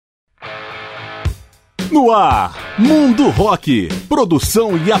No ar, Mundo Rock.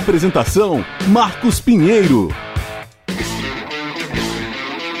 Produção e apresentação, Marcos Pinheiro.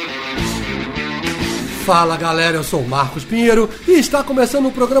 Fala galera, eu sou Marcos Pinheiro e está começando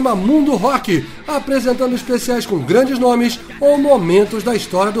o programa Mundo Rock, apresentando especiais com grandes nomes ou momentos da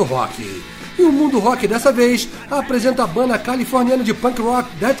história do rock. E o Mundo Rock dessa vez apresenta a banda californiana de punk rock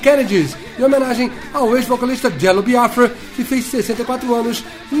Dead Kennedys, em homenagem ao ex-vocalista Jello Biafra, que fez 64 anos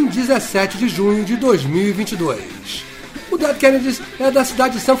em 17 de junho de 2022. O Dead Kennedys é da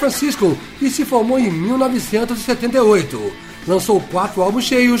cidade de São Francisco e se formou em 1978. Lançou 4 álbuns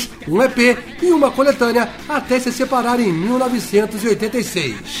cheios, um EP e uma coletânea até se separar em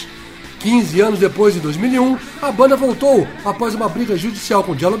 1986. 15 anos depois, em 2001, a banda voltou após uma briga judicial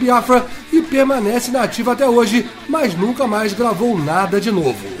com Jello Biafra e permanece na ativa até hoje, mas nunca mais gravou nada de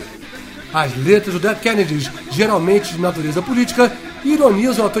novo. As letras do Dead Kennedys, geralmente de natureza política,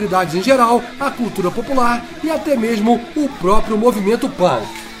 ironizam autoridades em geral, a cultura popular e até mesmo o próprio movimento punk.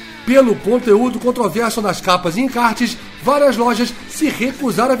 Pelo conteúdo controverso nas capas e encartes, várias lojas se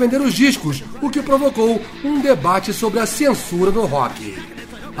recusaram a vender os discos, o que provocou um debate sobre a censura no rock.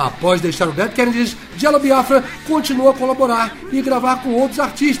 Após deixar o Dead Kennedys, Jello Biafra continua a colaborar e gravar com outros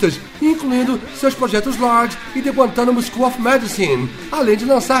artistas, incluindo seus projetos Large e The Guantanamo School of Medicine, além de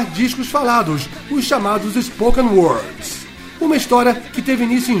lançar discos falados, os chamados Spoken Words. Uma história que teve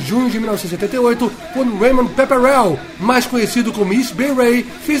início em junho de 1978, quando Raymond Pepperell, mais conhecido como East Bay Ray,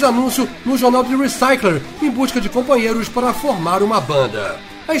 fez anúncio no jornal The Recycler em busca de companheiros para formar uma banda.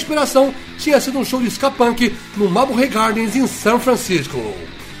 A inspiração tinha sido um show de ska punk no Marblehead Gardens em São Francisco.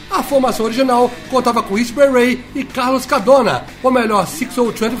 A formação original contava com East Bay Ray e Carlos Cadona, ou melhor,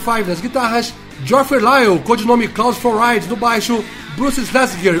 6025 nas guitarras, Geoffrey Lyle, codinome Klaus Forride no baixo, Bruce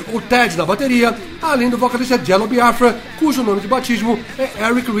Schlesinger, ou Ted, na bateria, além do vocalista Jello Biafra, cujo nome de batismo é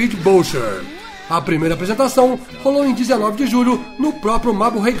Eric Reed Boucher. A primeira apresentação rolou em 19 de julho no próprio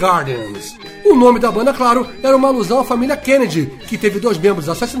Marblehead Gardens. O nome da banda, claro, era uma alusão à família Kennedy, que teve 2 membros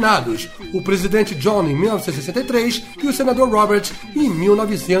assassinados, o presidente John em 1963 e o senador Robert em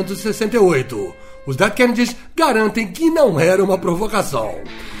 1968. Os Dead Kennedys garantem que não era uma provocação.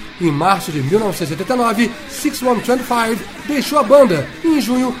 Em março de 1979, 6125 deixou a banda e em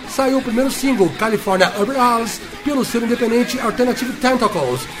junho saiu o primeiro single, California Urban House, pelo selo independente Alternative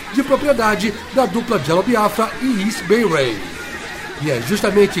Tentacles, de propriedade da dupla Jello Biafra e East Bay Ray. E é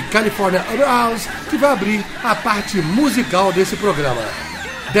justamente California Urban House que vai abrir a parte musical desse programa.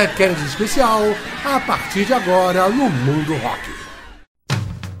 Dead Kennedys Especial, a partir de agora no Mundo Rock.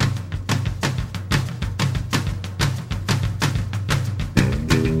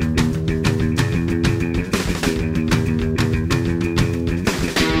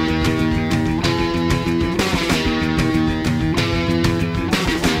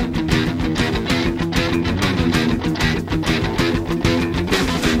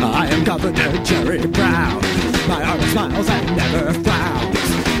 Governor Jerry Brown, my heart smiles and never frowns.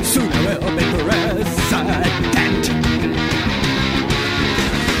 Soon I will be president.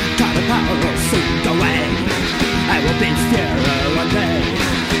 Color power will soon go away. I will be fairer one day.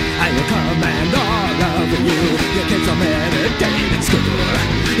 I will command all of you. Your kids are meditating school.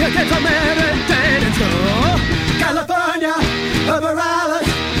 Your kids are meditating school. California, over Alice.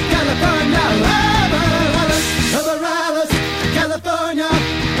 California, over Alice. Over Alice. California.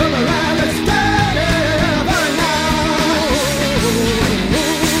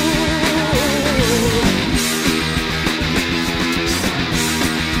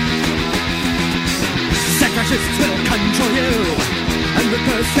 Separatists will control you and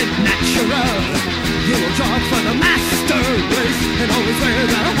reverse it natural. You will draw for the master race and always wear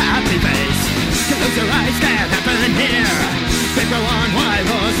the happy face. Close your eyes, can't happen here. They go on while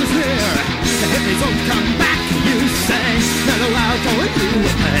horses near. The hippies won't come back, you say. Mellow out or you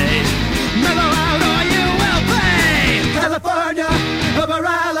will pay. Mellow out or you will pay. California, over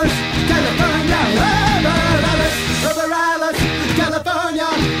Alice. California, over Alice. Over Alice. California,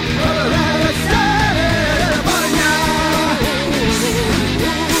 over Alice.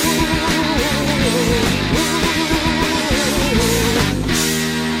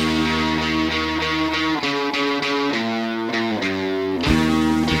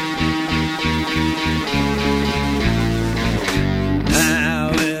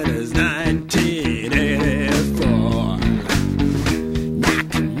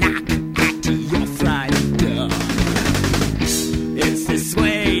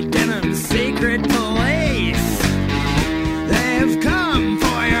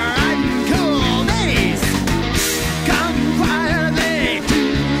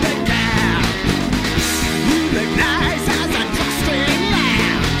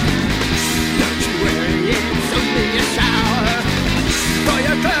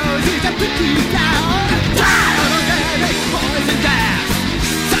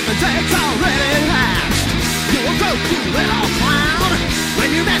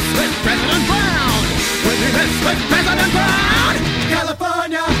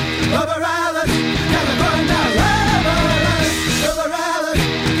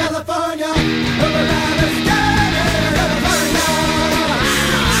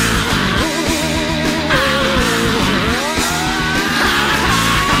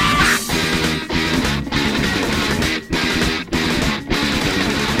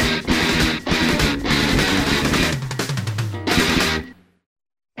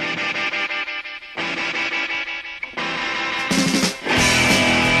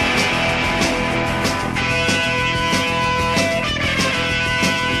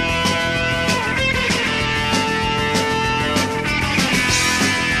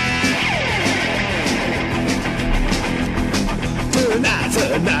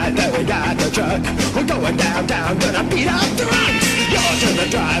 night that we got the truck. We're going downtown, gonna beat up drunks. You're to the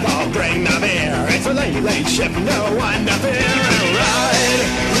drive, I'll bring the beer. It's a late, late shift, no one to fear. And ride,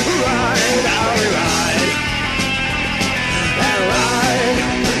 ride, how we ride. And ride,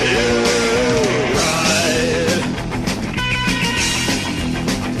 you ride.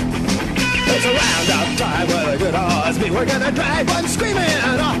 It's a roundup drive with a good horse. We're gonna drive one screaming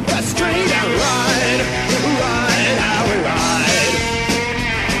off the street. And ride, ride, how we ride.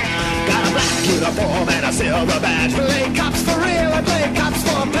 Got a black uniform and a silver badge. Play cops for real and play cops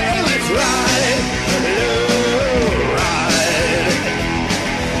for pay. Let's ride, you ride.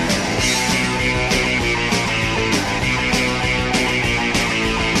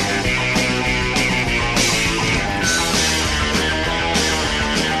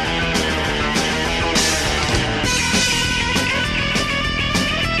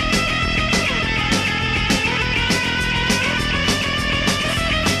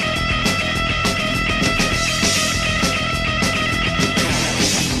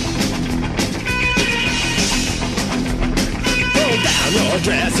 Your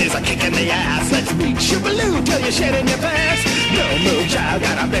dress is a kick in the ass. Let's meet Shoobaloo till you're shit in your pants. No move, child,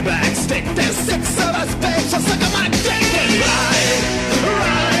 got a big black stick. There's 6 of us, babe, so suck on my dick and ride,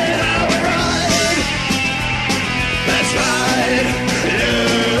 ride, how we ride. Let's ride, you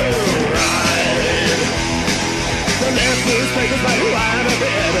ride. The left newspapers write who I'm a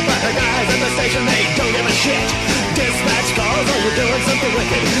bit, but the guys at the station, they don't give a shit. Dispatch calls, oh, you're doing something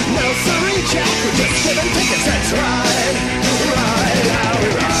wicked. No, sorry, Jack, we're just giving tickets. Let's ride, ride, how we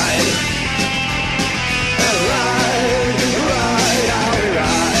ride. And ride, ride, how we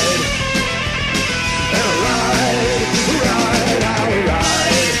ride. And ride, ride, how we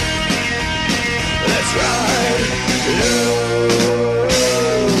ride. Let's ride,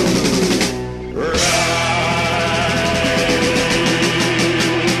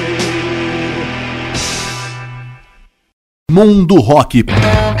 Mundo Rock.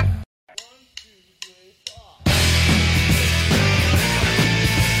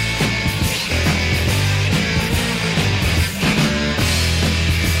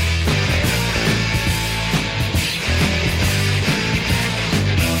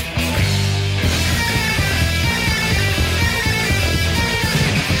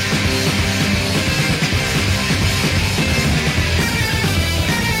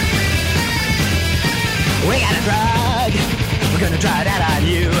 We got a drug, we're gonna try that on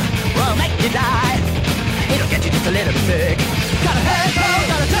you. We'll make you die, it'll get you just a little bit sick. Got a head cold,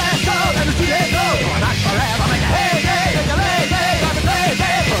 got a chest cold, and a sweet cold. Going on forever, make a hey, hey, make a lay, hey, got a day,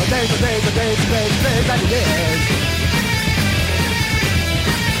 hey. For days and days and days and days and days and years.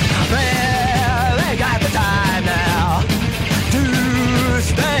 Well, they got the time now to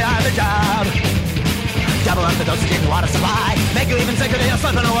stay on the job. Double up the dosage in the water supply. Make you even sicker than you're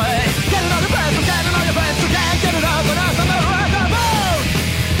slipping away. Get it on your breath, get it on your friends who can't get it up and out on the rock and roll.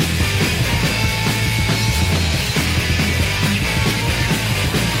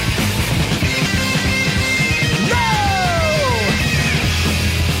 No!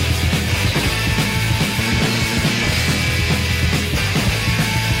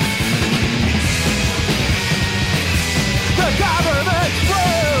 The government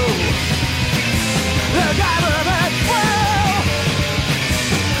will. The government will.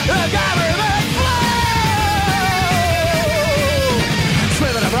 The government will.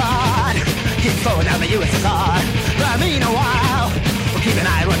 Swimming abroad, keep flowing down the USSR. But meanwhile, we'll keep an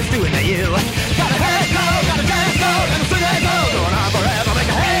eye on what it's doing to you. Got a head cold, got a chest cold, and a string head cold. Going on forever, make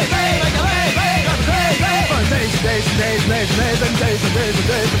a hey, hey, make a lay, hey, got a hey, hey. For days and days and days and days and days and days and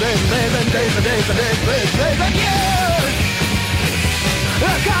days and days and days and days and days and days and days and days and years.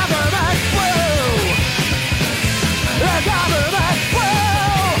 The government will. The government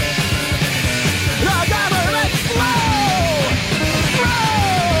will. The government will.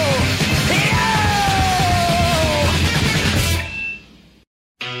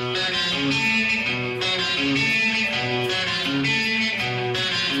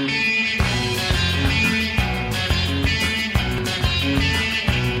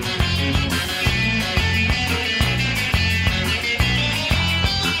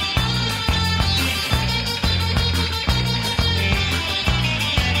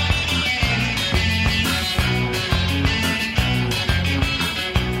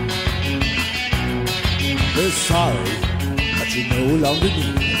 We're sorry, but you no longer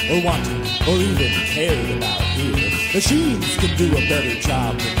need or wanted or even cared about here. Machines can do a better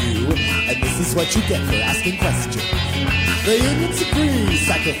job than you, and this is what you get for asking questions. The unions agree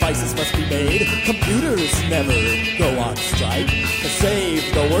sacrifices must be made. Computers never go on strike. To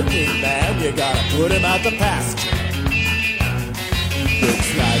save the working man, you gotta put him out the pasture.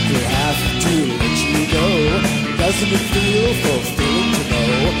 Looks like we have to let you go. Doesn't it feel fulfilling to know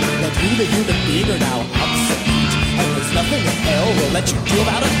that you, the human being, are now obsolete? And there's nothing in hell will let you do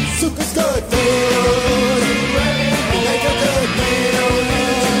about it. Super's good food. Make a good meal.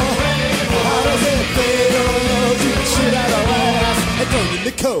 How does it feel to the shit out of ass and throw in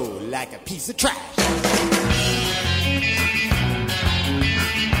the cold like a piece of trash?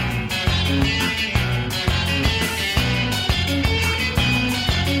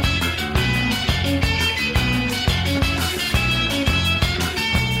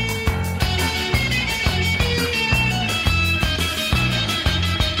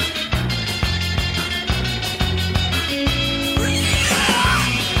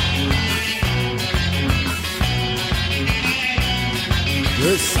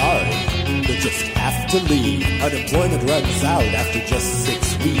 We're sorry, you just have to leave. Unemployment runs out after just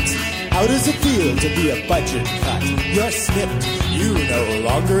 6 weeks. How does it feel to be a budget cut? You're snipped, you no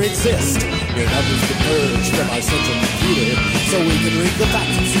longer exist. Your numbers get purged from our central computer, so we can read the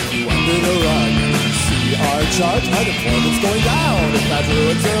facts and sweep you under the rug. See our chart, unemployment's going down. If that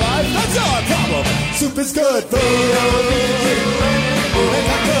ruins your life, that's our problem. Soup is good food. Make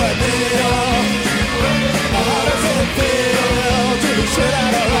a good meal. How does it feel to be shit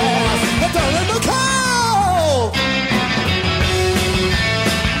out of ass and thrown in the cold?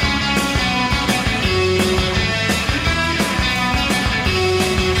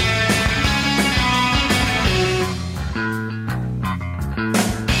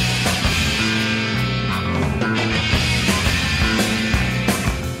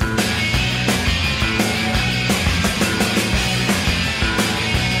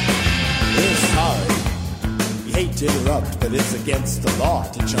 To interrupt, but it's against the law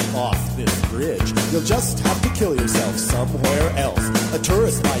to jump off this bridge. You'll just have to kill yourself somewhere else. A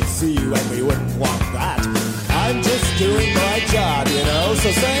tourist might see you and we wouldn't want that. I'm just doing my job, you know,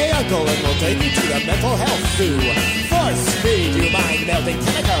 so say uncle and we'll take you to the mental health zoo. Force feed you mind-melting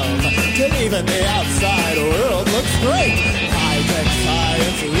chemicals till even the outside world looks great. High-tech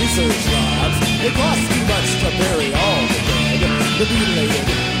science research labs, it costs too much to bury all the dead. The mutilated,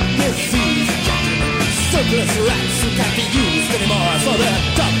 diseased, surplus rats who can't be used anymore, so they're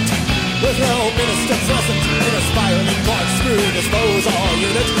dumped. With no minister present in a spiraling corkscrew disposal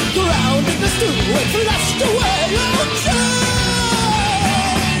unit, drowned in the stew and flushed away. Okay!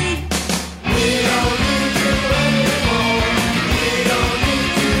 We don't need you anymore. We don't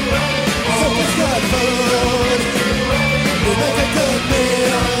need you anymore. Surplus good food. We make a good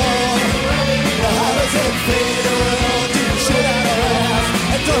meal. How does it feel to shit out of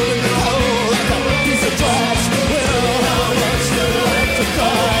ass and throw in the cold like a piece of trash? Well, how much do you have to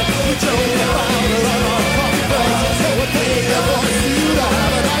cry? We drove around our coffee breaks, so we paid the voice for you to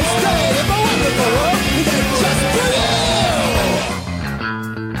have a nice day. If a wonderful world, then just for you.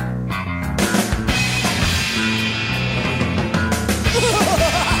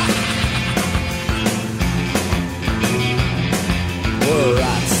 We're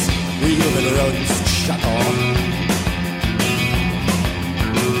rats. We human rodents chuckle.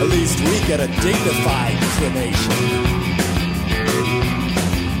 At least we get a dignified cremation.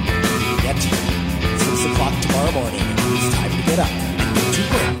 Yet, 6 o'clock tomorrow morning, it's time to get up and get to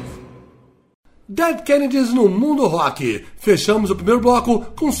work. Dead Kennedys no Mundo Rock. Fechamos o primeiro bloco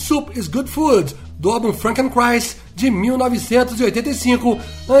com Soup is Good Food, do álbum Frankenchrist, de 1985,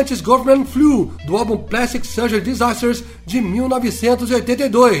 antes Government Flu, do álbum Plastic Surgery Disasters, de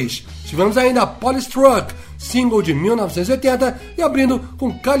 1982. Tivemos ainda Polystruck, single de 1980, e abrindo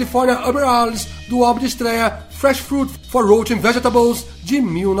com California Overalls, do álbum de estreia Fresh Fruit for Rotten Vegetables, de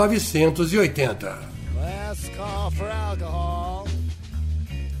 1980. Last call for alcohol.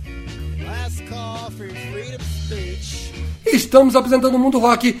 Last call for freedom of speech. Estamos apresentando o Mundo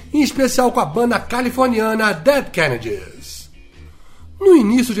Rock, em especial com a banda californiana Dead Kennedys. No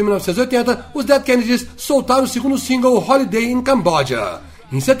início de 1980, os Dead Kennedys soltaram o segundo single Holiday in Cambodia.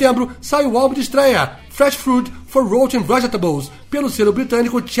 Em setembro, saiu o álbum de estreia Fresh Fruit for Rotten Vegetables, pelo selo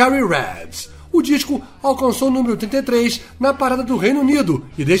britânico Cherry Reds. O disco alcançou o número 33 na parada do Reino Unido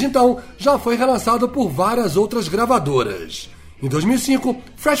e desde então já foi relançado por várias outras gravadoras. Em 2005,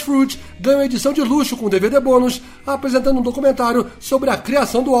 Fresh Fruit ganhou edição de luxo com DVD bônus, apresentando um documentário sobre a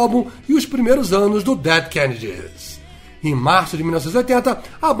criação do álbum e os primeiros anos do Dead Kennedys. Em março de 1980,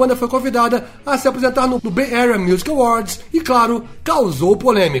 a banda foi convidada a se apresentar no Bay Area Music Awards e, claro, causou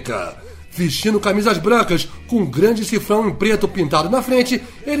polêmica. Vestindo camisas brancas com um grande cifrão em preto pintado na frente,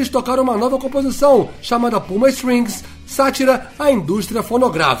 eles tocaram uma nova composição chamada Puma Strings, sátira à indústria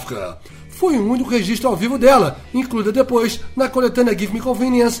fonográfica. Foi o único registro ao vivo dela, incluída depois na coletânea Give Me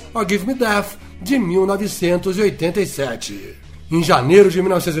Convenience or Give Me Death, de 1987. Em janeiro de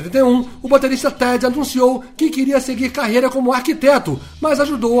 1981, o baterista Ted anunciou que queria seguir carreira como arquiteto, mas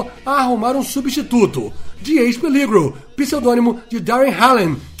ajudou a arrumar um substituto, D.H. Peligro, pseudônimo de Darren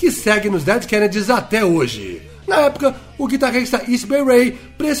Hallen, que segue nos Dead Kennedys até hoje. Na época, o guitarrista East Bay Ray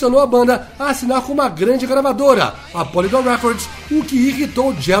pressionou a banda a assinar com uma grande gravadora, a Polydor Records, o que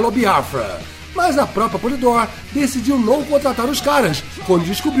irritou Jello Biafra. Mas a própria Polydor decidiu não contratar os caras, quando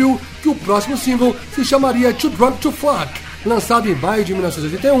descobriu que o próximo single se chamaria Too Drunk to Fuck, lançado em maio de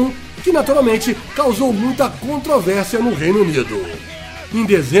 1981, que naturalmente causou muita controvérsia no Reino Unido. Em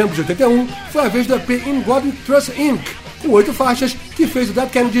dezembro de 81, foi a vez do EP In God We Trust Inc., com 8 faixas, que fez o Dead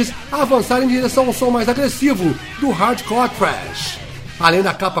Kennedys avançar em direção ao som mais agressivo do hardcore thrash. Além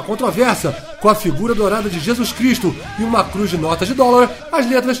da capa controversa, com a figura dourada de Jesus Cristo e uma cruz de notas de dólar, as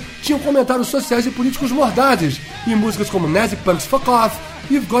letras tinham comentários sociais e políticos mordazes, e músicas como Nazi Punks Fuck Off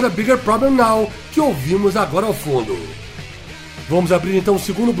e You've Got a Bigger Problem Now, que ouvimos agora ao fundo. Vamos abrir então o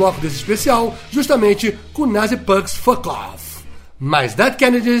segundo bloco desse especial, justamente com Nazi Punks Fuck Off. Mais Dead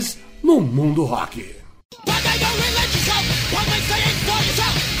Kennedys no Mundo Rock.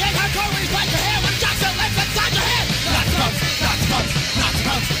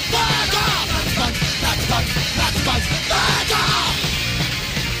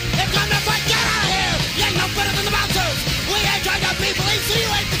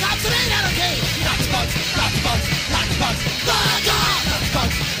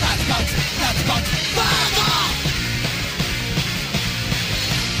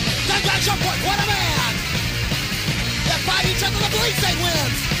 What a man! They fight each other, the police state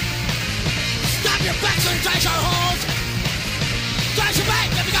wins! Stop your backs and trash our holes! Trash your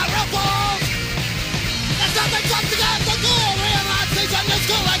back if you got real balls! There's nothing close to God, so cool! Realize things are new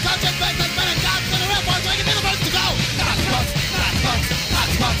school like conscious faith has been a God for the real boys, so you can be the first to go! Nazi punks, Nazi punks,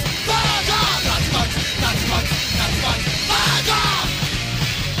 Nazi punks, fuck off! Nazi punks, Nazi punks, Nazi punks, fuck off!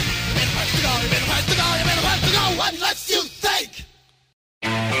 You've been the first to go, you've been the first to go, you've been the first to go! What lets you think?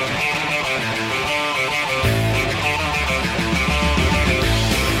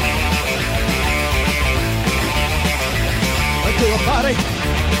 To a party,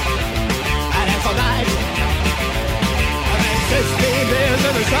 and it's all night. I made 16 beers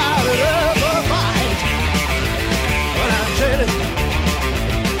and decided up a fight. When I'm chilling,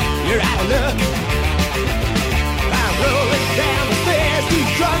 you're out of luck. I'm rolling down the stairs, too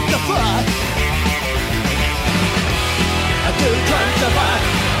drunk to fuck. I'm too drunk to fuck.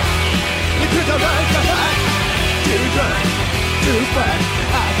 You're too drunk to fuck. Too drunk to fuck.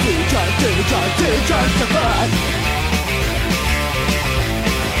 I'm too drunk to fuck.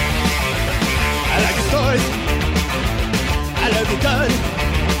 I like the stories, I love the gun.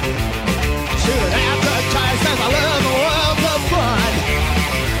 Shooting out the tires cause I love the world for fun.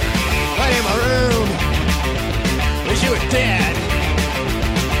 Right in my room, wish you were dead.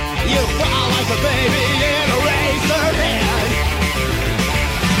 You fall like a baby in a razor head.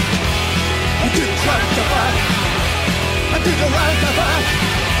 I'm too drunk to fuck. I'm too drunk to fuck.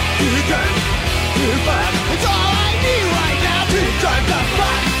 Too drunk to fuck. It's all I need right now. Too drunk to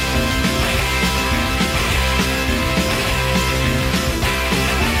fuck.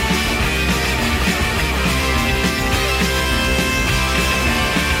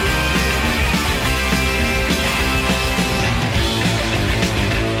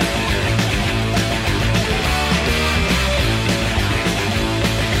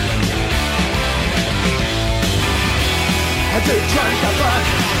 I'm too drunk to fuck.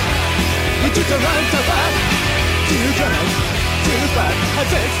 You're too drunk to fuck. Too drunk to fuck. I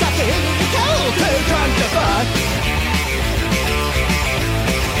said stop the hitting the cold. Too drunk to fuck.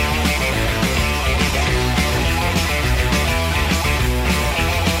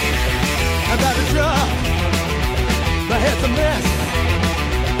 I'm about to drop. My head's a mess.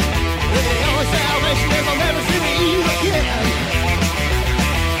 The only salvation is I'll never see you again.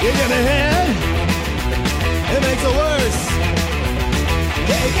 You give me head. It makes it worse.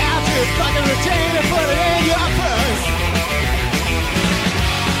 Take out your fucking routine and put it in your purse.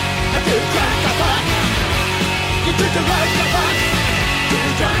 I'm too drunk to fuck. You're too drunk to fuck. Too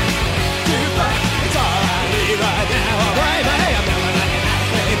drunk to fuck. It's all I need right now, baby. I'm never letting that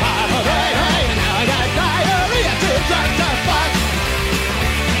play by my baby. And now I got diarrhea. Too drunk to fuck.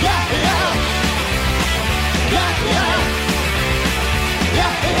 Yeah, yeah. Yeah, yeah.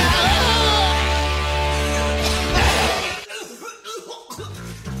 Yeah, yeah.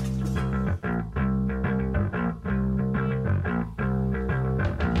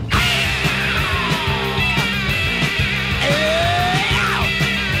 Yeah.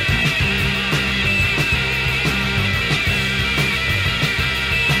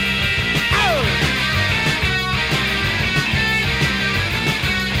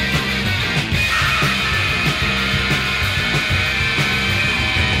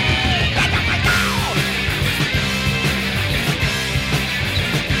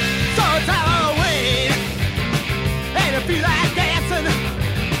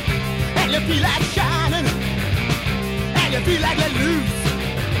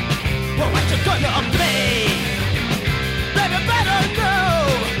 you're gonna be. Baby, better know,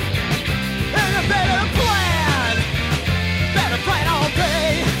 and you better plan. Better plan all day,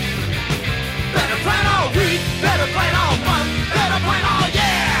 better plan all week, better plan all month, better plan all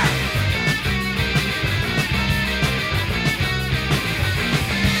year.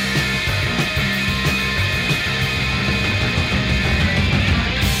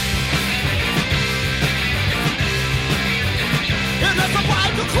 And there's a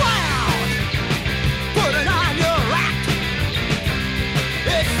white cloud putting on your act.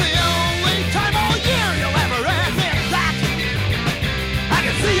 It's the only time all year you'll ever admit that. I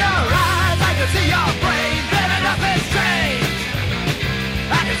can see your eyes, I can see your brain, baby, nothing's changed.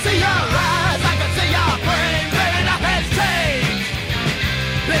 I can see your eyes, I can see your brain, baby, nothing's changed.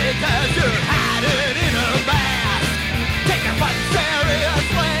 Because you're hiding in a mask, taking fun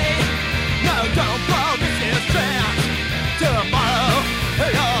seriously. No, don't blow this year's chance. Tomorrow,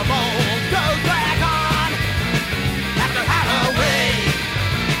 your bones go back on. After Halloween,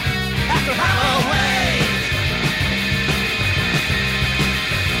 after Halloween.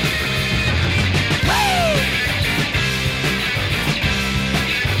 Woo!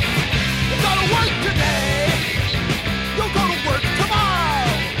 You're gonna work today, you're gonna work tomorrow.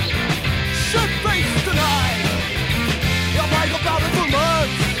 Should face tonight, you'll brag about it for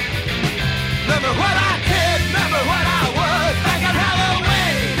months. Remember what I did, remember what I was back at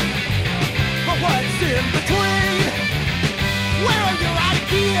Halloween. But what's in between? Where are your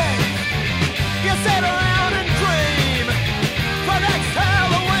ideas? You sit around and dream for next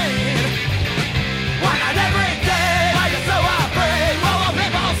Halloween. Why not every day are you so afraid? What will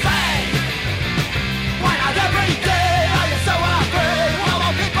people say? Why not every day are you so afraid? What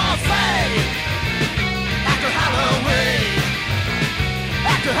will people say? After Halloween,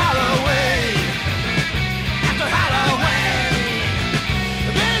 after Halloween, after Halloween.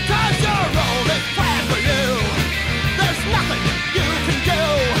 Because your role is planned for you, there's nothing you can do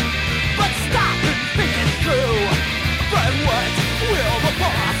but stop and think it through. But what will the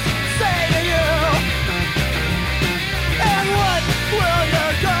boss say to you? And what will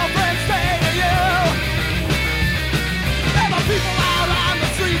your girlfriend say to you? And the people out on the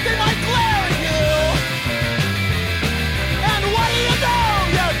street, they might glare at you. And what do you know?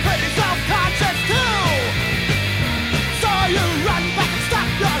 You're pretty self-conscious too. So you run back and stop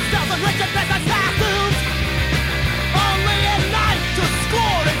yourself and Richard business tattoos. Only at night to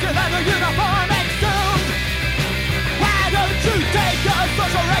score into leather uniform exhumed. Why don't you take your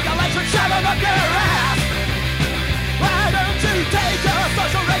social regulation, shove 'em up your ass? Why don't you take your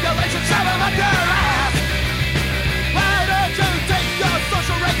social regulation, shove 'em up your ass? Why don't you take your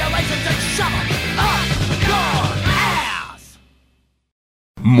social regulations and shove 'em up your ass?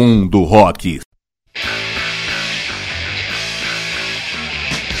 Mundo Rock.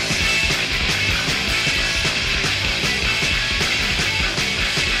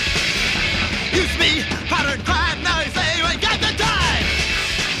 Used to be pattern crime, now you say we got the time.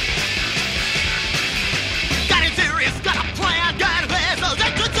 Got it serious, got a plan, got a plan, so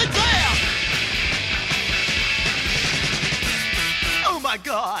that could succeed. Oh my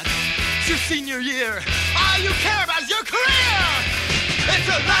God, it's your senior year. All you care about is your career. It's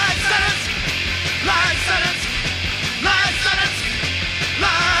a life sentence, life sentence, life sentence,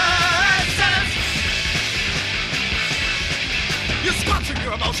 life sentence. You squander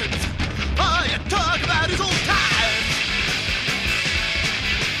your emotions. All you talk about is old times.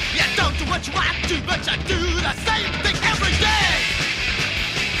 You don't do what you want to, but you do the same thing every day.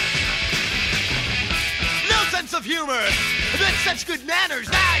 No sense of humor, but such good manners.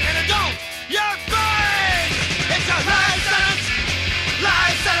 Now you're an adult, you're boring. It's a life sentence,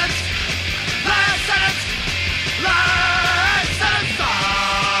 life sentence, life sentence, life sentence.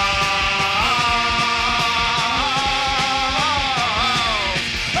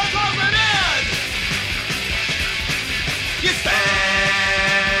 You stay.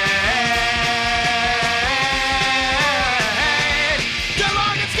 Too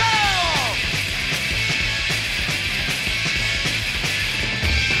long at school.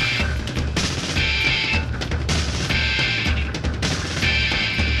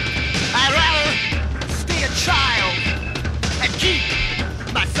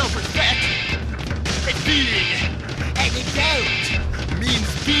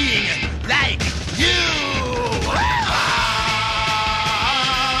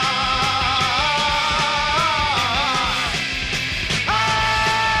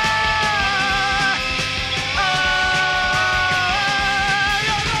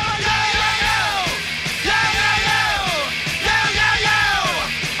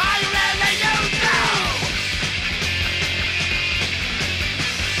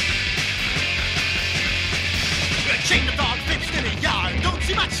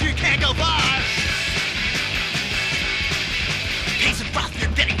 too much, you can't go far. Pace and frost, you're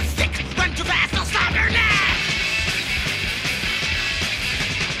getting sick. Run too fast, I'll stop your neck.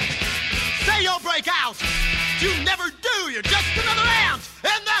 Say you'll break out. You never do, you're just another ant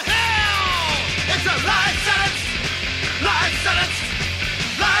in the hill. It's a life sentence. Life sentence.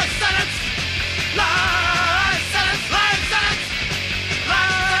 Life sentence. Life sentence. Life sentence.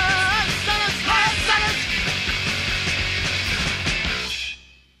 Life sentence. Life sentence.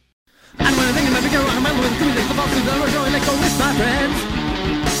 And when I think about bigger, I'm with the music, the boxes, the road, like go with my friends.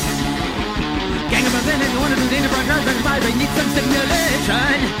 Gang of us in and one of the danger broadcast, and five, they need some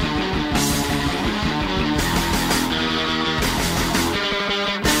stimulation.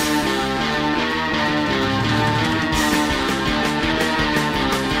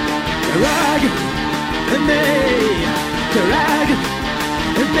 Drag me, drag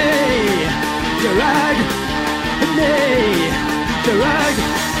me, drag me, drag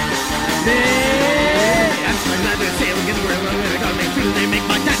me. I'm so glad they're sailing in the world where they're going through. They make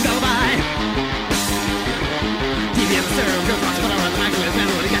my time go by. TV and the serum, girls watch what I want. I'm going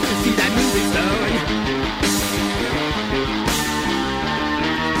to got to see that movie stone.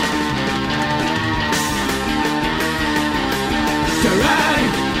 Drag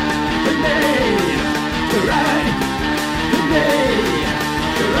me, drag me,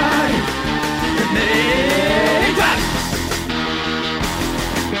 drag me, drag.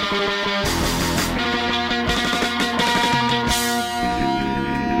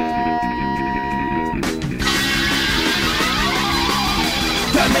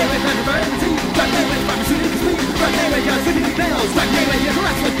 Drag me with emergency, drag me with pharmaceuticals, drag me with your city details, drag me with your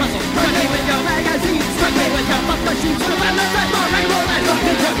harassment puzzles, drag me with your magazines, drag me with your buff machines, with a band of red more and more and more.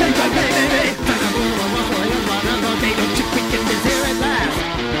 Drag me, baby. They don't you quick and this here at last.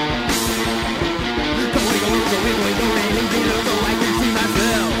 Go I can see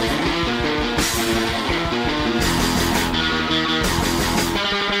myself.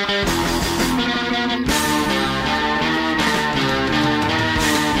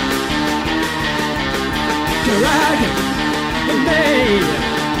 Drag me,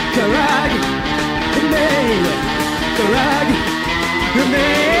 drag me, drag me,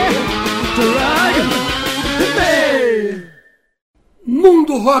 drag me.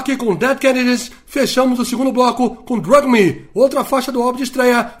 Mundo Rock com Dead Kennedys. Fechamos o segundo bloco com Drug Me, outra faixa do álbum de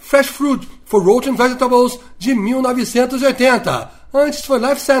estreia Fresh Fruit for Rotten Vegetables de 1980. Antes foi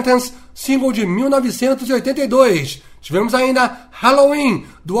Life Sentence, single de 1982. Tivemos ainda Halloween,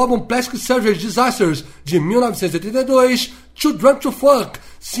 do álbum Plastic Surgery Disasters de 1982, Too Drunk to Fuck,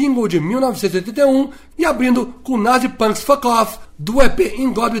 single de 1981, e abrindo com Nazi Punk's Fuck Off, do EP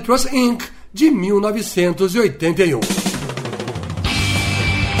In God We Trust Inc. de 1981.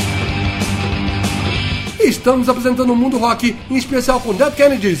 Estamos apresentando o Mundo Rock, em especial com Dead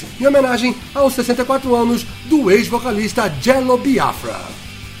Kennedys, em homenagem aos 64 anos do ex-vocalista Jello Biafra.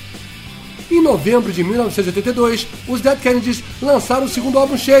 Em novembro de 1982, os Dead Kennedys lançaram o segundo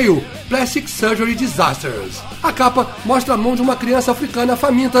álbum cheio, Plastic Surgery Disasters. A capa mostra a mão de uma criança africana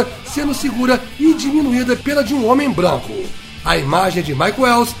faminta sendo segura e diminuída pela de um homem branco. A imagem de Mike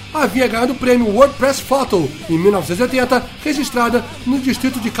Wells havia ganhado o prêmio World Press Photo em 1980, registrada no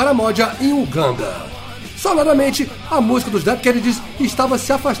distrito de Karamoja, em Uganda. Sonoramente, a música dos Dead Kennedys estava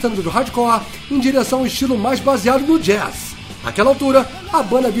se afastando do hardcore em direção ao estilo mais baseado no jazz. Naquela altura, a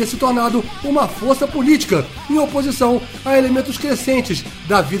banda havia se tornado uma força política em oposição a elementos crescentes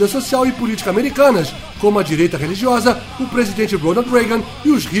da vida social e política americanas, como a direita religiosa, o presidente Ronald Reagan e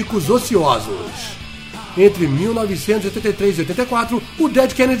os ricos ociosos. Entre 1983 e 84, o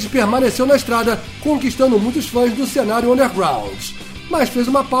Dead Kennedys permaneceu na estrada, conquistando muitos fãs do cenário underground. Mas fez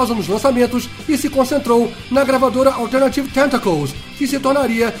uma pausa nos lançamentos e se concentrou na gravadora Alternative Tentacles, que se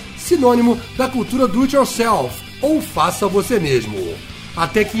tornaria sinônimo da cultura do-it-yourself, ou faça você mesmo.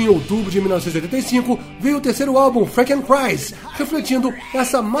 Até que em outubro de 1985 veio o terceiro álbum, Frankenchrist, refletindo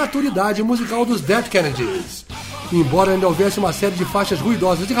essa maturidade musical dos Dead Kennedys. Embora ainda houvesse uma série de faixas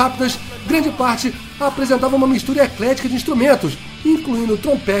ruidosas e rápidas, grande parte apresentava uma mistura eclética de instrumentos, incluindo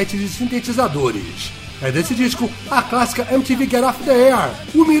trompetes e sintetizadores. É desse disco a clássica MTV Get Off the Air,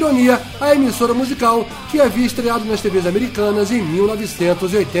 uma ironia à emissora musical que havia estreado nas TVs americanas em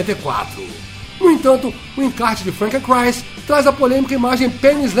 1984. No entanto, o encarte de Frankenchrist traz a polêmica imagem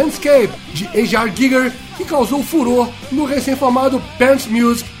Penny's Landscape, de A.J. Giger, que causou furor no recém-formado Parents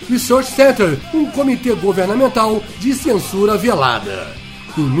Music Research Center, um comitê governamental de censura velada.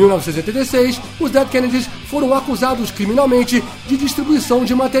 Em 1986, os Dead Kennedys foram acusados criminalmente de distribuição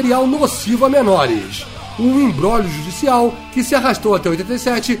de material nocivo a menores. Um imbróglio judicial que se arrastou até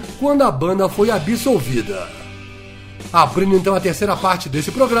 87, quando a banda foi absolvida. Abrindo então a terceira parte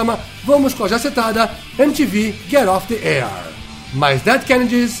desse programa, vamos com a já citada MTV Get Off the Air. Mais Dead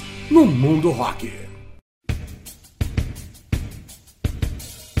Kennedys no Mundo Rock.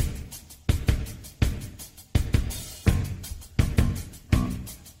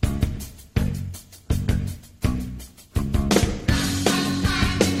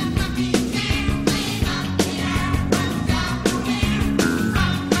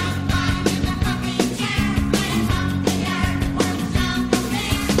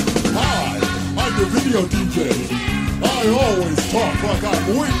 Radio DJ. I always talk like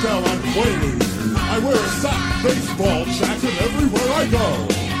I'm way down on Quaaludes. I wear a sack baseball jacket everywhere I go.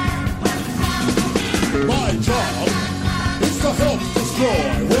 My job is to help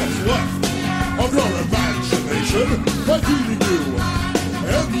destroy what's left of your imagination by feeding you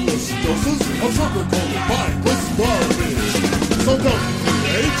endless doses of sugar-coated mindless garbage. So don't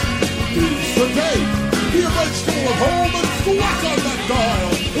create, piece the cake, be a vegetable at home and squawk on that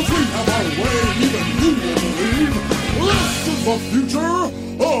dial. If we have our way, even you will believe this is the future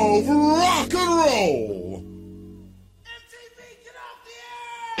of rock and roll. MTV, get off the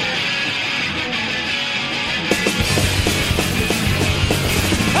air!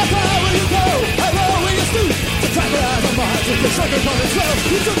 How far will you go? How low will you stoop? To travel out of minds with your sugar on itself.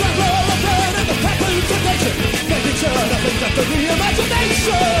 You should rock, roll, and burn in the package of nature, making sure nothing's left of the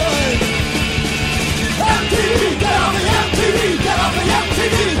imagination. MTV, get off the MTV, get off the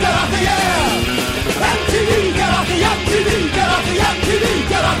MTV, get off the air. MTV, get off the MTV, get off the MTV,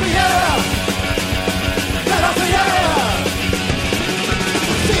 get off the air. Get off the air.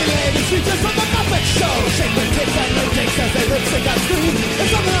 Teenage features from the Muppet Show, shake the tits and the dicks as they lip sync on screen.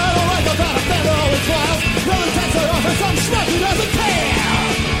 There's something I don't like about a band always wild. Rolling tents are off and some schmuck who doesn't care.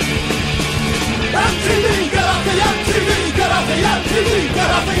 MTV, get off the MTV, get off the MTV, get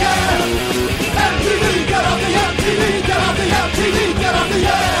off the air. MTV, get off the MTV, get off the MTV, get off the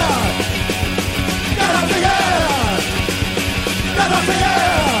air. Get off the air. Get off the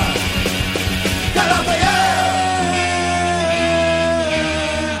air. Get off the air.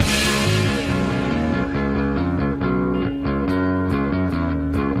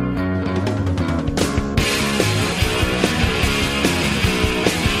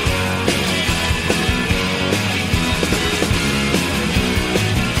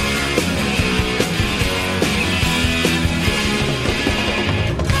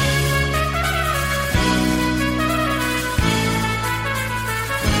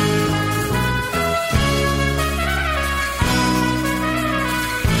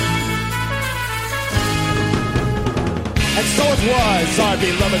 So it was our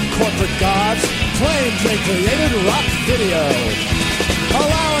beloved corporate gods claimed they created rock video,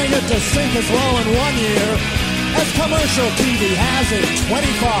 allowing it to sink as low in 1 year as commercial TV has in 25.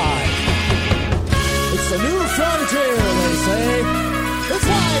 It's the new frontier, they say. It's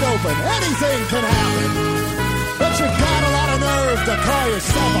wide open, anything can happen. But you've got a lot of nerve to call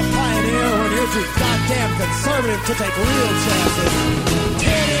yourself a pioneer when you're too goddamn conservative to take real chances.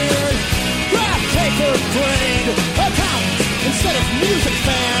 10 years, graph paper brain, accountants instead of music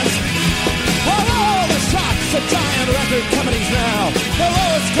fans. While all the shots of giant record companies now, the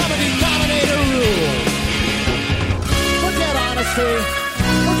lowest common denominator rule. Forget honesty,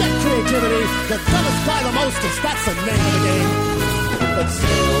 forget creativity, the dumbest by the mostest, that's the name of the game. But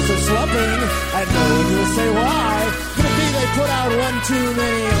sales are slumping, and no one will say why. Could it be they put out one too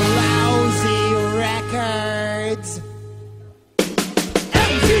many lousy records?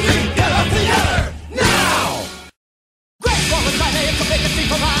 MTV, get off the air now! Great woman, my name, so make a scene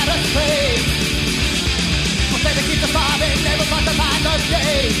from outer space. But then they keep the starving, never find the light of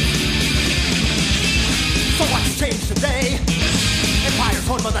day. So what's changed today? Empire's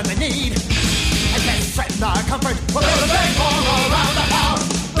hold more than they need. And men threaten our comfort. We'll build a great wall all around the town.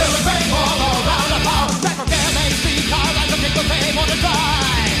 Build a great wall all around the town. Back from there, they speak our right to take the fame on the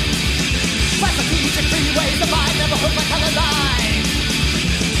die. By strategic freeways, the line never hook like color line.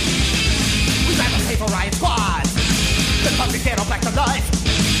 We ran the paper riot squads. The public ghetto back to life.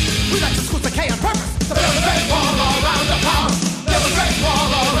 We like to squeeze the K on purpose. To build a great wall all around the town. Build a great wall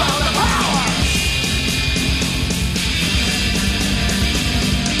all around the power.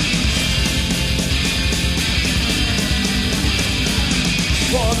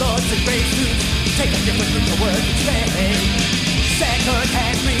 Warlords and grey suits take a different route to work each day.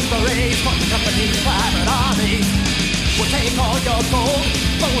 Second-hand green berets, fun companies, private armies. We'll take all your gold,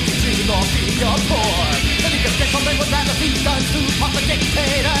 but we'll teach you or feed your poor. And you can get something with rather feed guns to puppet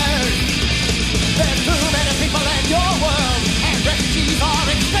dictators. There's too many people in your world, and refugees are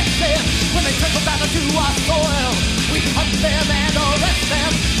expensive. When they trickle down into our soil, we hunt them and arrest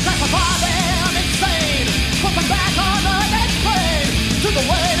them, classify them insane, put them back on the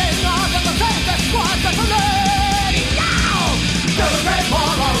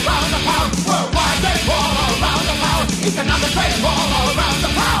beating on the great wall all around the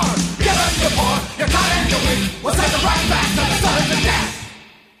power. Given you're poor, you're tired and you're weak, we'll send you right back to the sudden death.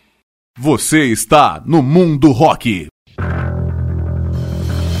 Você está no Mundo Rock.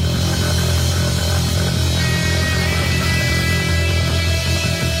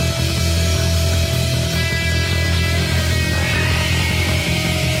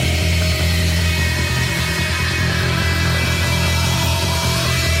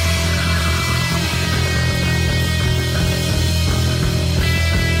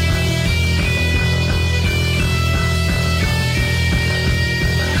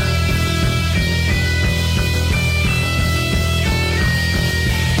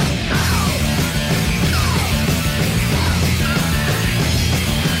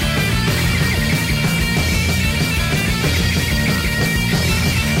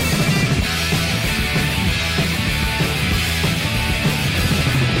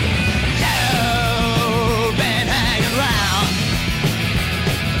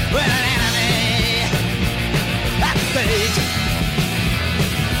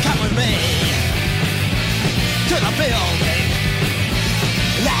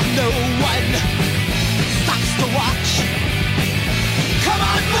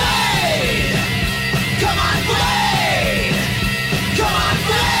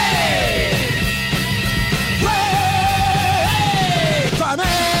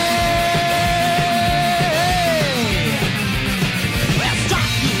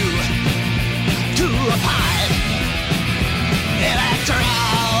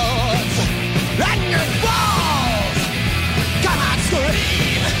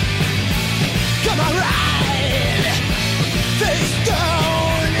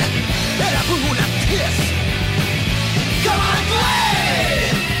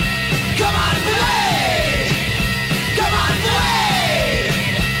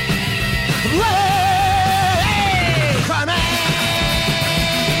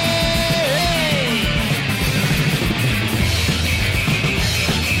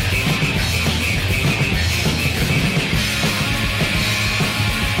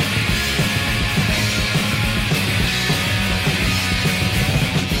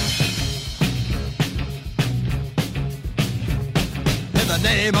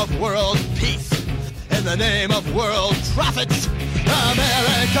 In the name of world profits,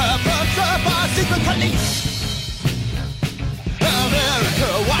 America puts up our secret police. America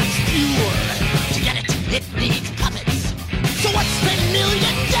wants fuel. To get it, it needs puppets. So what's the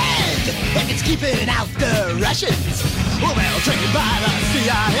million dead if it's keeping out the Russians? Well, trained by the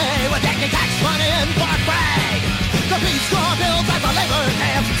CIA, we're taking tax money in for brag. The Peace Corps builds at the labor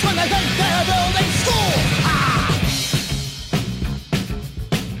camps when they think they're building schools.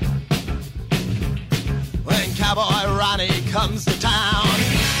 Cowboy Ronnie comes to town,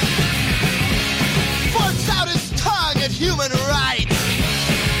 forks out his tongue at human rights.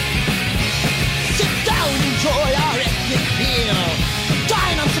 Sit down, enjoy our ethnic meal,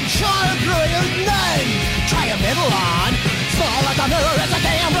 dine on some charbroiled none. Try a middle on, small as a mirror as a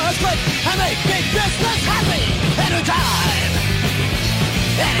camera split, and make big business happy anytime,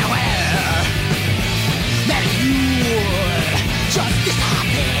 anywhere. Then you would just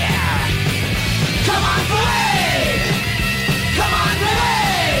disappear. Come on, Blade! Come on,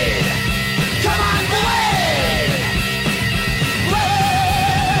 Blade! Come on, Blade!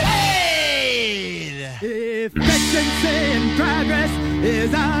 Blade! Efficiency and progress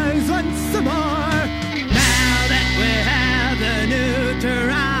is ours once more. Now that we have the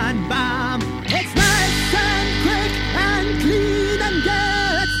neutron bomb, it's nice and quick and clean and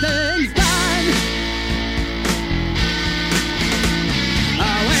gets things done.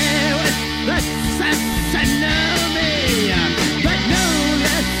 Away with the enemy, but no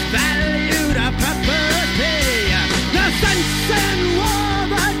less valued or property. No sense in war,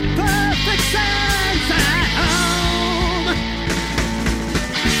 but perfect sense at home.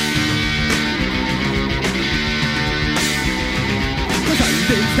 The sun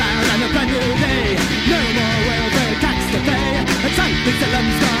beams down on a brand new day. No more welfare tax to pay. And something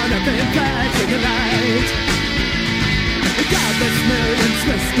Salem's gonna be flashing a light. God, this millions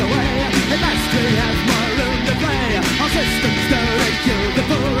whisked away. At last we have more room to play. Our systems don't kill the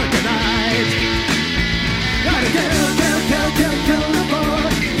poor tonight. Gotta kill, kill, kill, kill, kill the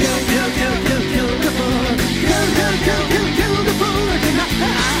poor. Kill, kill, kill, kill, kill the poor. Kill, kill, kill, kill, kill the poor tonight.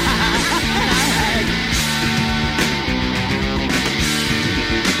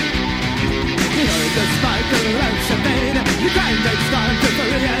 You know the sparkle of champagne. You grind that storm to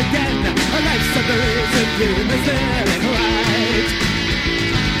free again. A life's of the reason you must live right.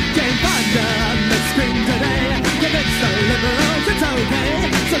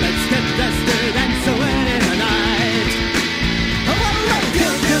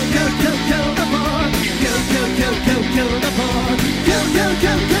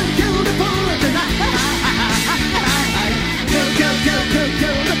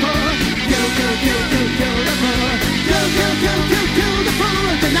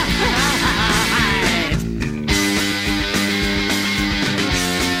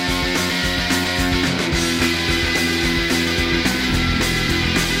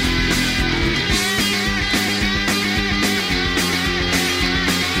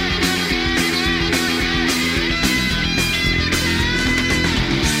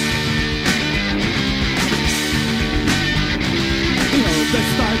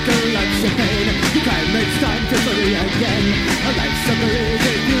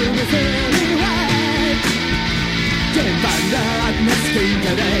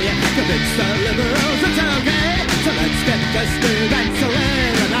 today. Convince the liberals it's okay. So let's get dusted and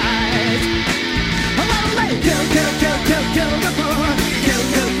serenade. Well, they kill, kill, kill, kill, kill the poor. Kill,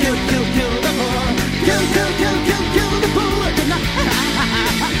 kill, kill, kill, kill the poor. Kill, kill, kill, kill, kill the poor tonight.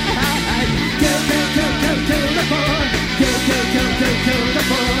 Kill, kill, kill, kill, kill the poor. Kill, kill, kill, kill, kill the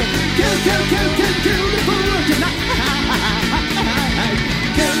poor. Kill, kill, kill, kill, kill the poor tonight.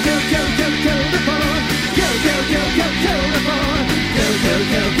 Kill, kill, kill, kill, kill the poor. Kill, kill, kill, kill, kill the poor. Kill, kill,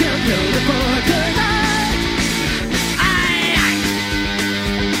 kill, kill, kill the poor tonight.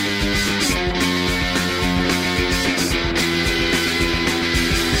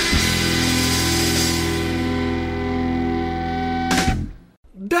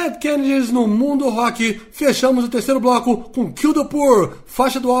 Dead Kennedys no Mundo Rock. Fechamos o terceiro bloco com Kill the Poor,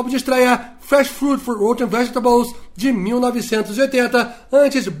 faixa do álbum de estreia Fresh Fruit for Rotten Vegetables de 1980,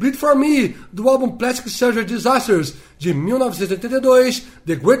 antes Bleed For Me, do álbum Plastic Surgery Disasters de 1982,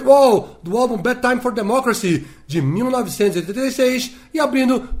 The Great Wall, do álbum Bad Time for Democracy de 1986, e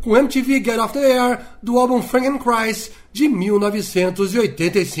abrindo com MTV Get Off The Air, do álbum Frankenchrist de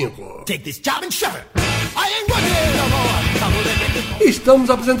 1985. Take this job and shove it. I ain't working no more. Estamos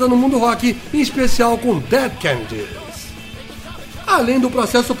apresentando o Mundo Rock, em especial com Dead Kennedys. Além do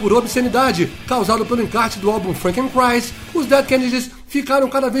processo por obscenidade causado pelo encarte do álbum Frankenchrist, os Dead Kennedys ficaram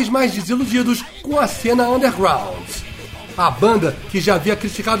cada vez mais desiludidos com a cena underground. A banda, que já havia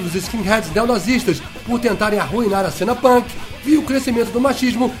criticado os skinheads neonazistas por tentarem arruinar a cena punk, viu o crescimento do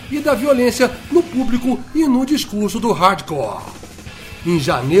machismo e da violência no público e no discurso do hardcore. Em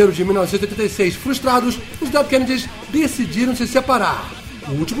janeiro de 1986, frustrados, os Dead Kennedys decidiram se separar.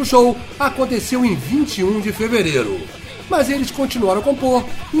 O último show aconteceu em 21 de fevereiro. Mas eles continuaram a compor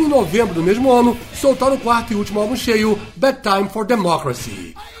e em novembro do mesmo ano soltaram o quarto e último álbum cheio, Bad Time for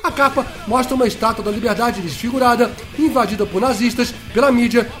Democracy. A capa mostra uma estátua da liberdade desfigurada, invadida por nazistas, pela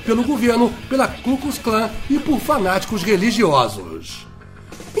mídia, pelo governo, pela Ku Klux Klan e por fanáticos religiosos.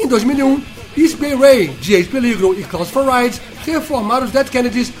 Em 2001, East Bay Ray, J.H. Peligro e Klaus Forride reformaram os Dead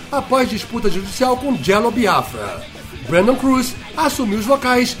Kennedys após disputa judicial com Jello Biafra. Brandon Cruz assumiu os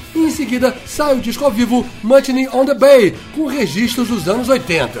vocais e em seguida saiu o disco ao vivo Mutiny on the Bay, com registros dos anos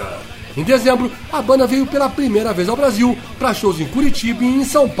 80. Em dezembro, a banda veio pela primeira vez ao Brasil para shows em Curitiba e em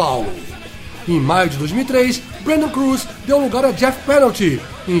São Paulo. Em maio de 2003, Brandon Cruz deu lugar a Jeff Penalty.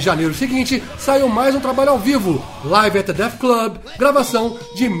 Em janeiro seguinte, saiu mais um trabalho ao vivo, Live at the Death Club, gravação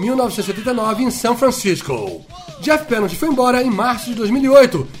de 1979 em São Francisco. Jeff Penalty foi embora em março de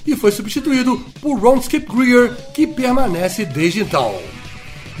 2008 e foi substituído por Ron Skip Greer, que permanece desde então.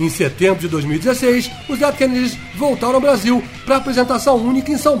 Em setembro de 2016, os Dead Kennedys voltaram ao Brasil para apresentação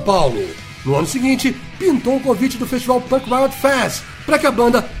única em São Paulo. No ano seguinte, pintou o convite do festival Punk Riot Fest para que a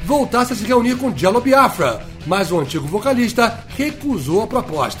banda voltasse a se reunir com Jello Biafra, mas o antigo vocalista recusou a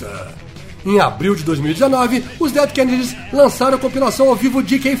proposta. Em abril de 2019, os Dead Kennedys lançaram a compilação ao vivo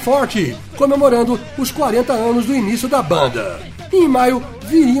DK40, comemorando os 40 anos do início da banda. E em maio,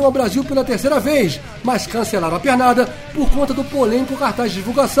 viriam ao Brasil pela terceira vez, mas cancelaram a pernada por conta do polêmico cartaz de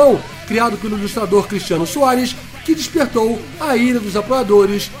divulgação, criado pelo ilustrador Cristiano Soares, que despertou a ira dos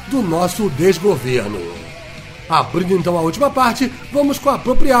apoiadores do nosso desgoverno. Abrindo então a última parte, vamos com a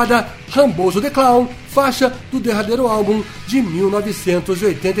apropriada Rambozo the Clown, faixa do derradeiro álbum de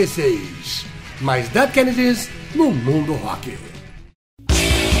 1986. Mais Dead Kennedys no Mundo Rock.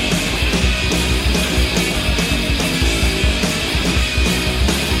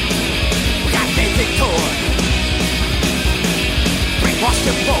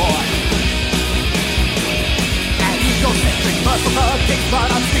 But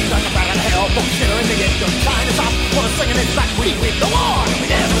I'm sweet like a rat out of hell. Bullshitter in the end of China's off. Wanna sing it back. We win the war.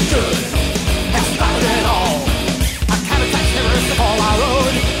 We never stood. That's about it at all. I can't attack terrorists of all our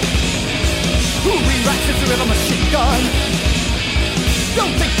own. Who rewrites it with a machine gun?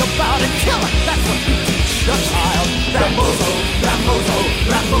 Don't think about it, kill it. That's what you teach your child. Rambozo, Rambozo,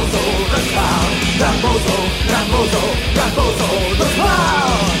 Rambozo the clown. Rambozo, Rambozo, Rambozo the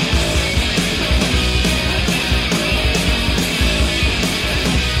clown.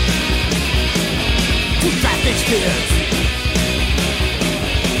 These kids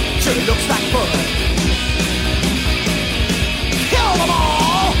sure looks like fun. Kill them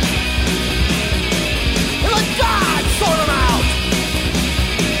all! Let God sort them out!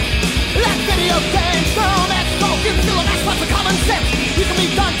 Let video games throw that smoke and feel that's what's the common sense. You can be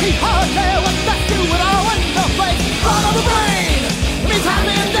Don Quixote with that do it all in the face. Blood on the brain! It means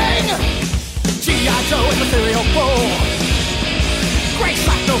happy ending! G.I. Joe in the cereal bowl. Great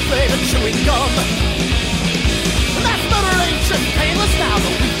slap, no flavor, chewing gum. That's murder ancient, painless now,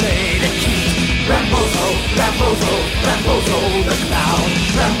 but we made it keep. Rambozo, Rambozo, Rambozo the clown.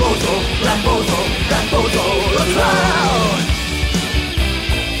 Rambozo, Rambozo, Rambozo the clown.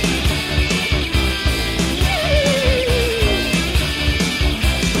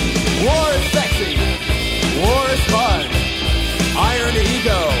 War is sexy. War is fun. Iron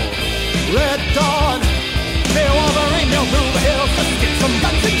Ego. Red Dawn. Hail Wolverine, they'll move the hills. Let's get some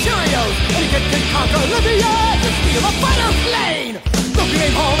guns and Cheerios. And you can conquer Libya. Just steal a fighter plane. Look, he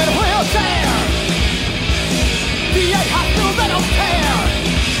ain't home in a wheelchair. VA hospitals, they don't care.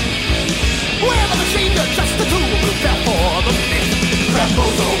 We're the machine, you're just a tool. Prepare for the fist.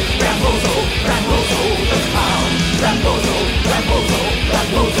 Rambozo, Rambozo, Rambozo the clown. Rambozo, Rambozo,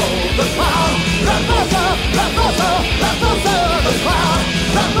 Rambozo the clown. Rambozo, Rambozo, Rambozo the clown.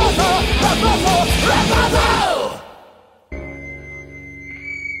 Rambozo, Rambozo, Rambozo.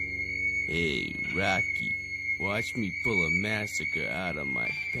 Hey, Rocky, watch me pull a massacre out of my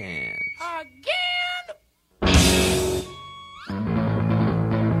pants.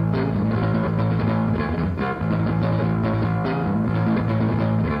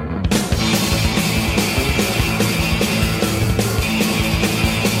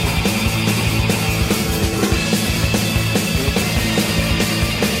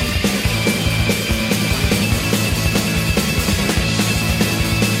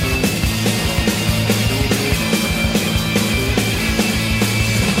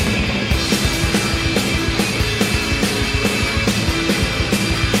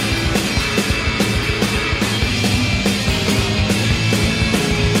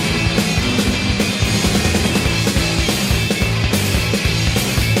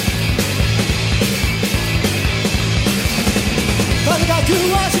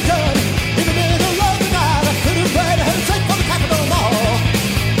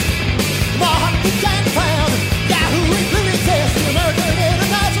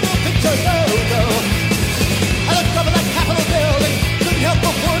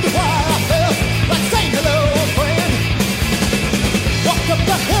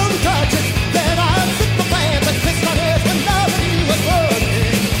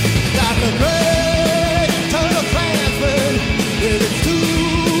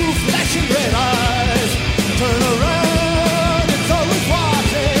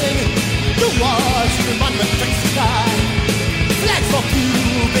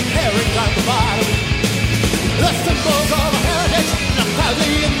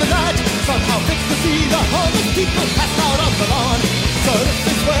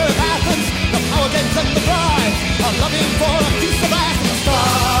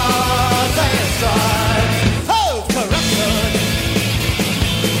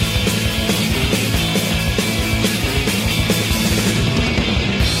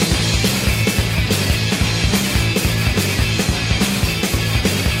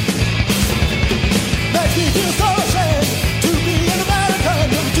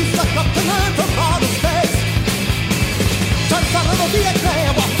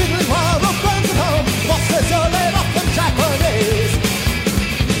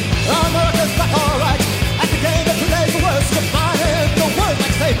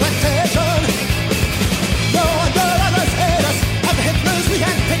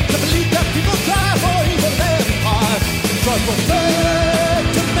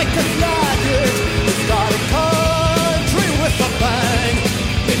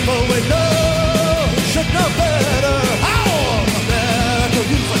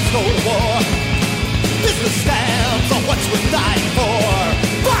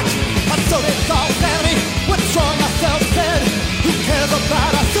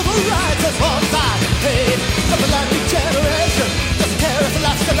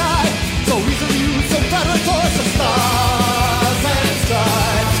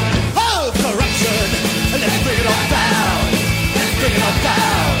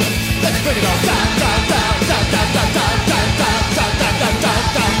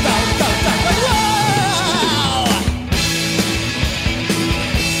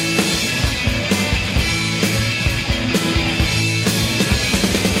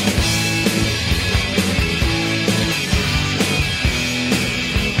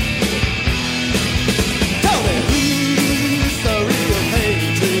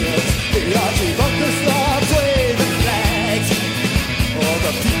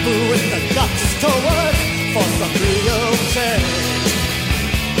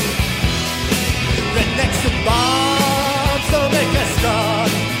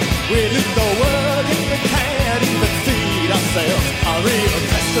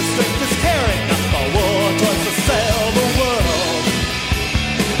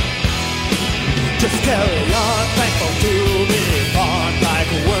 Carry on, thankful to be born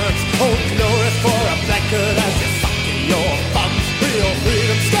like worms, hold glory for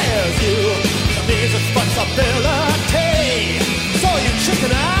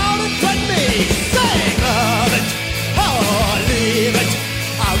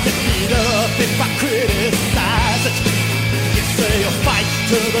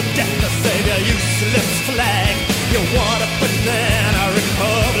to death to save your useless flag. You want a banana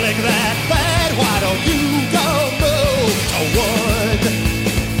republic that bad? Why don't you go move to wood?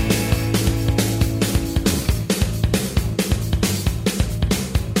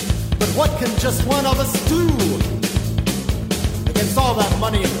 But what can just one of us do against all that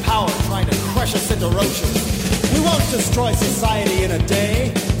money and power trying to crush us into roaches? We won't destroy society in a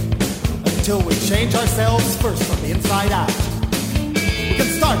day until we change ourselves first from the inside out. We can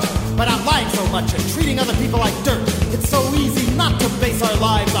start by not lying so much and treating other people like dirt. It's so easy not to base our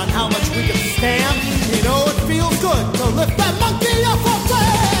lives on how much we can stand. You know it feels good to lift that monkey off our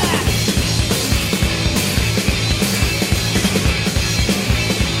back.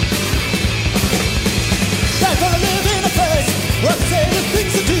 They're gonna live in a place where they say the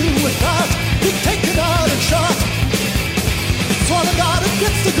things to do without being taken out and shot. Sworn to God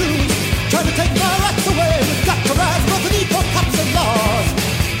against the goons trying to take my rights away. We've got to rise above the need for cops and laws.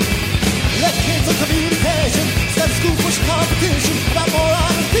 Let kids of communication instead of schools push competition about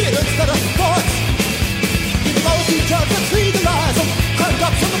moron and theater instead of sports. Give those who judge, let's legalize them. Crime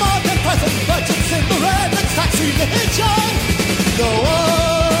drops from the market price and budgets in the red. Next tax religion. No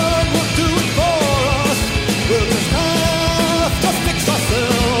one will do it for us. We'll just have to fix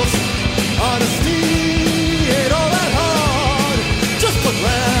ourselves. Honesty ain't all that hard. Just put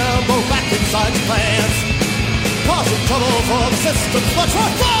Rambo back inside the pants. Causing trouble for the system, much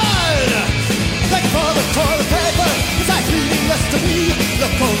more fun. Thank for the toilet paper, it's like meaningless to me.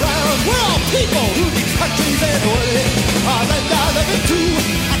 Look around, we're all people who these countries anyway. Our land I live in too,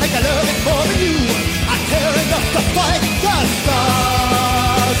 I think I love it more than you. I care enough to fight the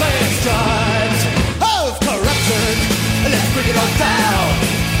stars and stripes of corruption. Let's bring it all down,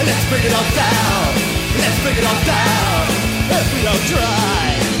 let's bring it all down, let's bring it all down. If we don't try,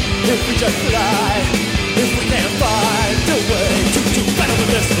 if we just lie, if we can't find a way to do better than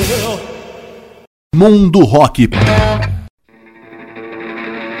this, we will. Mundo Rock.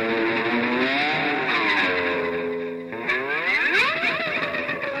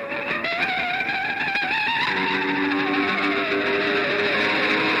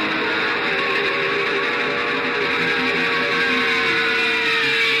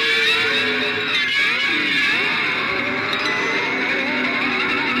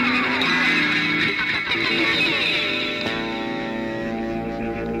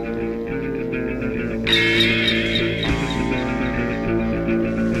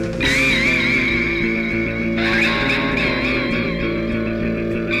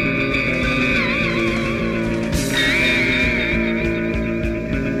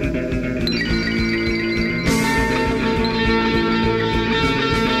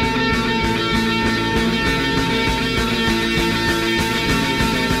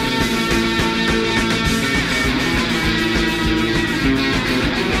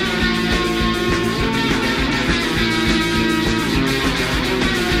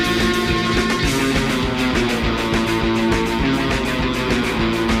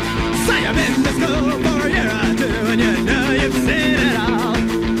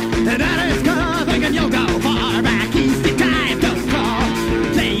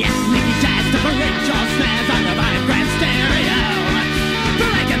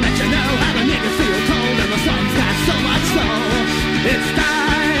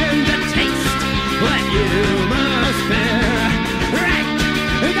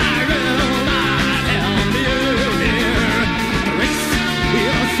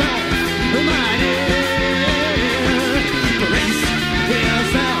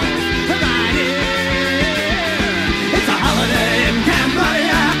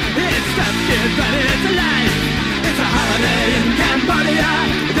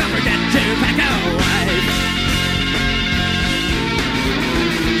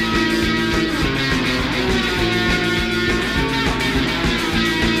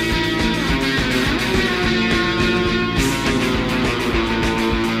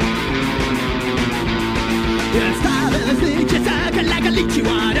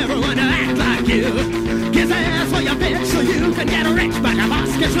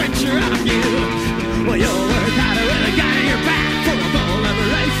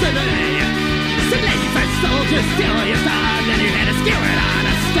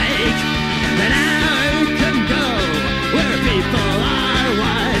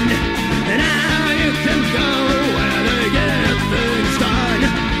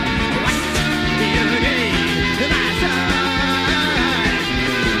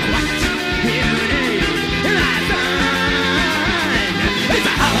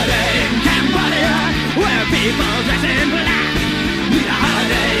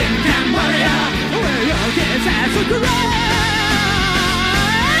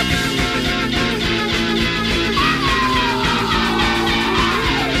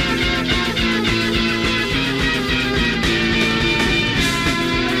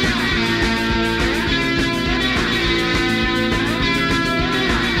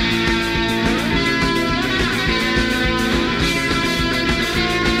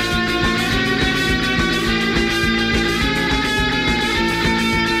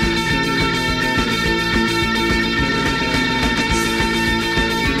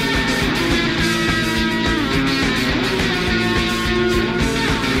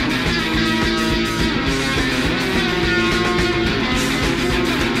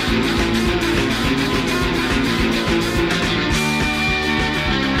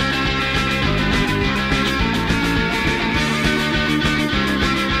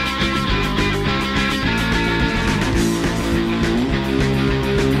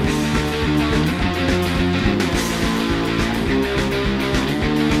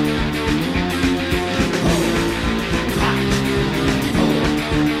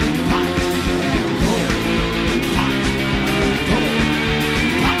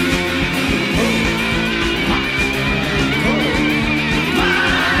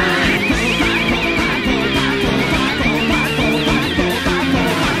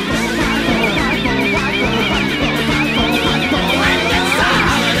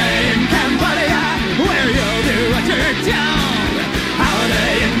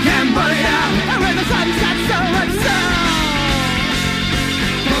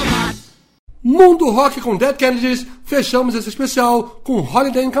 Mundo Rock com Dead Kennedys, fechamos esse especial com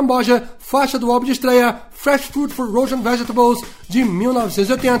Holiday in Cambodia, faixa do álbum de estreia Fresh Fruit for Roast and Vegetables, de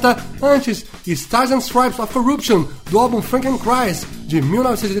 1980, antes Stars and Stripes of Corruption, do álbum Frankenchrist, de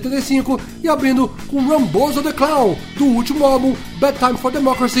 1985, e abrindo com Rambozo the Clown, do último álbum Bad Time for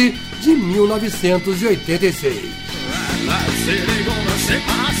Democracy, de 1986.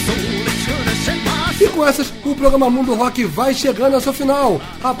 E com essas, o programa Mundo Rock vai chegando ao seu final,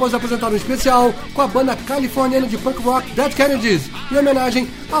 após apresentar um especial com a banda californiana de punk rock Dead Kennedys, em homenagem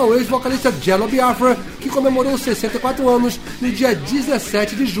ao ex-vocalista Jello Biafra, que comemorou 64 anos no dia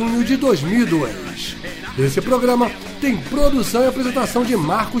 17 de junho de 2002. Esse programa tem produção e apresentação de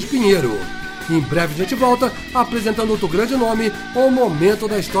Marcos Pinheiro. Em breve a gente volta apresentando outro grande nome ou momento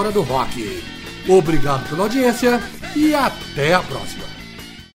da história do rock. Obrigado pela audiência e até a próxima.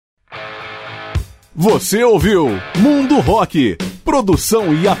 Você ouviu Mundo Rock.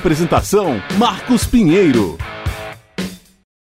 Produção e apresentação Marcos Pinheiro.